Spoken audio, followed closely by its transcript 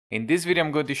In this video,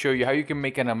 I'm going to show you how you can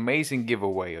make an amazing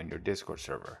giveaway on your Discord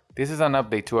server. This is an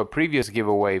update to a previous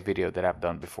giveaway video that I've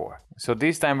done before. So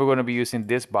this time we're going to be using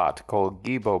this bot called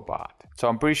GivoBot. So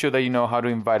I'm pretty sure that you know how to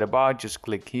invite a bot. Just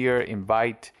click here,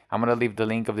 invite. I'm going to leave the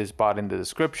link of this bot in the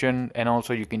description, and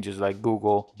also you can just like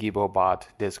Google GivoBot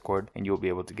Discord and you'll be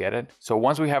able to get it. So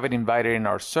once we have it invited in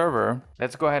our server,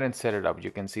 let's go ahead and set it up.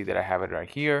 You can see that I have it right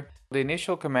here. The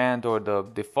initial command or the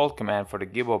default command for the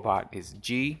GivoBot is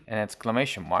G and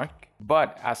exclamation mark.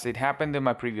 But as it happened in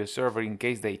my previous server, in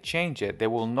case they change it, they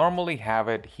will normally have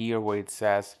it here where it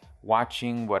says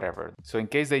watching whatever. So in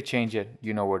case they change it,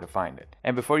 you know where to find it.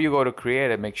 And before you go to create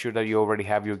it, make sure that you already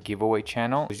have your giveaway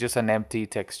channel. It's just an empty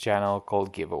text channel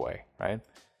called giveaway, right?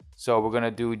 So we're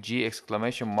gonna do G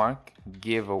exclamation mark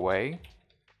giveaway.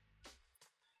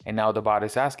 And now the bot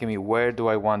is asking me, where do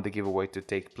I want the giveaway to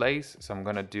take place? So I'm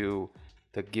gonna do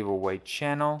the giveaway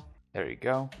channel. There you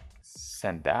go.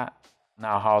 Send that.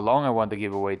 Now how long I want the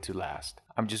giveaway to last.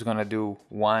 I'm just gonna do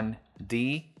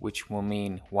 1D, which will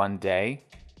mean 1 day.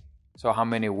 So how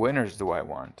many winners do I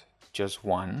want? Just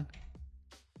one.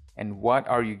 And what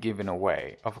are you giving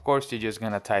away? Of course, you're just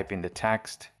gonna type in the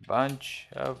text, bunch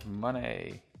of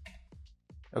money.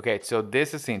 Okay, so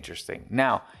this is interesting.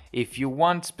 Now, if you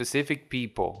want specific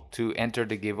people to enter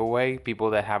the giveaway, people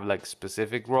that have like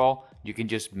specific role, you can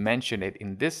just mention it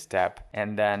in this step,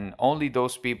 and then only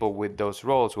those people with those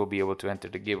roles will be able to enter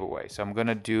the giveaway. So I'm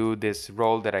gonna do this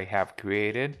role that I have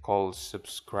created called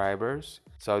subscribers.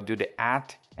 So I'll do the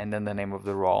 @ and then the name of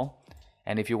the role.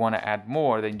 And if you want to add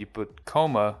more, then you put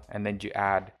comma and then you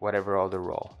add whatever other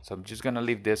role. So I'm just gonna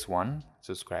leave this one,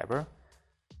 subscriber.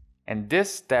 And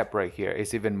this step right here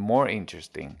is even more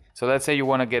interesting. So let's say you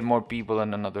want to get more people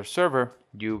on another server.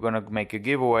 You're going to make a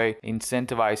giveaway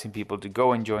incentivizing people to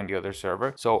go and join the other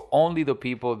server. So only the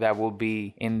people that will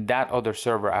be in that other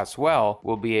server as well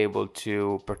will be able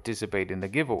to participate in the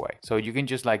giveaway. So you can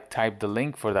just like type the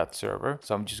link for that server.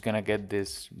 So I'm just going to get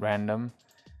this random.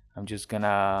 I'm just going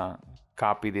to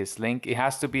copy this link. It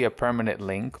has to be a permanent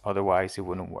link, otherwise it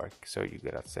wouldn't work. So you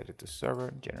got to set it to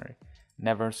server, generate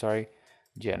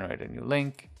a new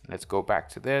link. Let's go back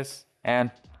to this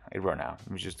and it ran out.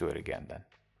 Let me just do it again then.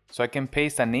 So I can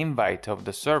paste an invite of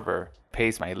the server,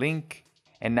 paste my link,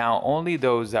 and now only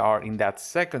those that are in that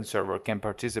second server can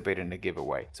participate in the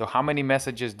giveaway. So how many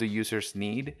messages do users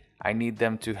need? I need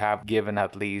them to have given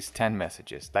at least 10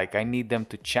 messages. Like I need them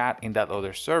to chat in that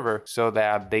other server so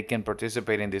that they can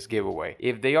participate in this giveaway.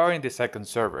 If they are in the second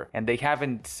server and they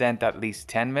haven't sent at least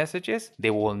 10 messages,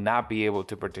 they will not be able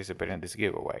to participate in this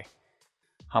giveaway.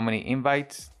 How many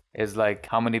invites is like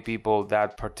how many people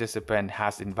that participant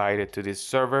has invited to this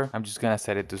server. I'm just gonna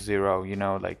set it to 0, you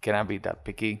know, like cannot be that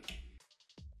picky.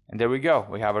 And there we go,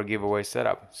 we have our giveaway set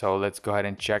up. So let's go ahead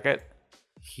and check it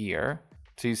here.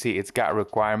 So you see it's got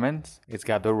requirements, it's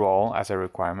got the role as a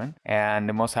requirement, and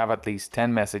it must have at least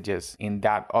 10 messages in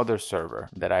that other server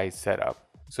that I set up.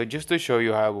 So just to show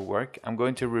you how it will work, I'm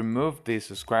going to remove the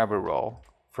subscriber role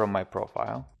from my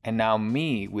profile. And now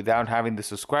me, without having the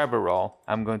subscriber role,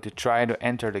 I'm going to try to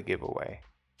enter the giveaway.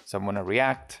 So I'm gonna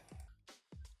react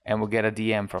and we'll get a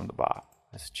DM from the bot.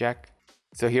 Let's check.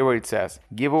 So here where it says,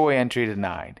 giveaway entry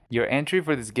denied. Your entry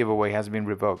for this giveaway has been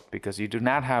revoked because you do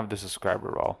not have the subscriber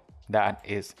role. That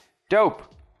is dope.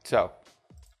 So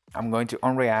I'm going to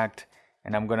unreact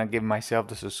and I'm gonna give myself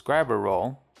the subscriber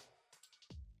role.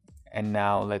 And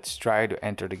now let's try to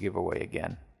enter the giveaway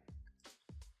again.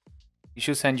 It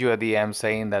should send you a DM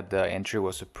saying that the entry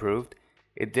was approved.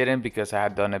 It didn't because I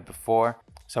had done it before.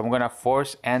 So I'm gonna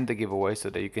force end the giveaway so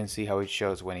that you can see how it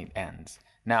shows when it ends.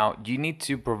 Now you need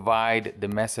to provide the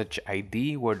message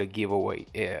ID where the giveaway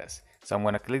is. So I'm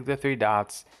gonna click the 3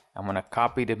 dots. I'm gonna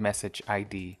copy the message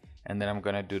ID and then I'm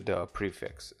gonna do the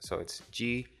prefix. So it's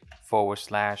G/end.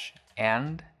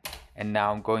 And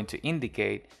now I'm going to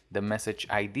indicate the message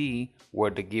ID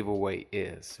where the giveaway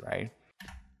is, right?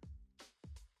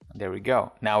 There we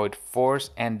go. Now it force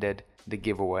ended the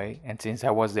giveaway, and since I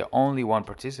was the only one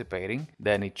participating,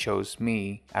 then it chose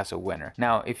me as a winner.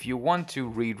 Now if you want to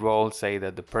re-roll, say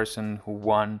that the person who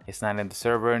won is not in the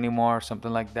server anymore or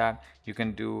something like that, you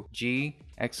can do G!re-roll,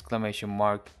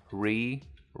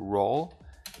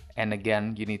 and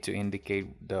again you need to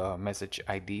indicate the message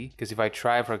ID, because if I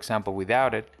try for example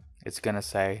without it, it's gonna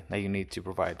say that you need to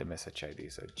provide the message ID.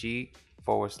 So G/re-roll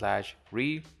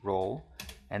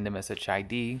and the message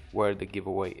ID where the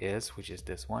giveaway is, which is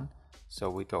this one. So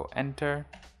we go enter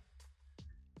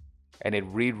and it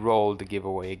re-rolled the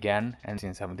giveaway again. And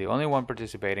since I'm the only one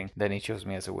participating, then it shows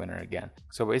me as a winner again.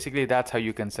 So basically that's how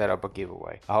you can set up a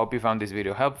giveaway. I hope you found this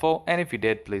video helpful. And if you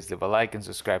did, please leave a like and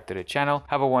subscribe to the channel.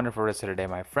 Have a wonderful rest of the day,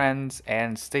 my friends,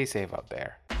 and stay safe out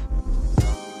there.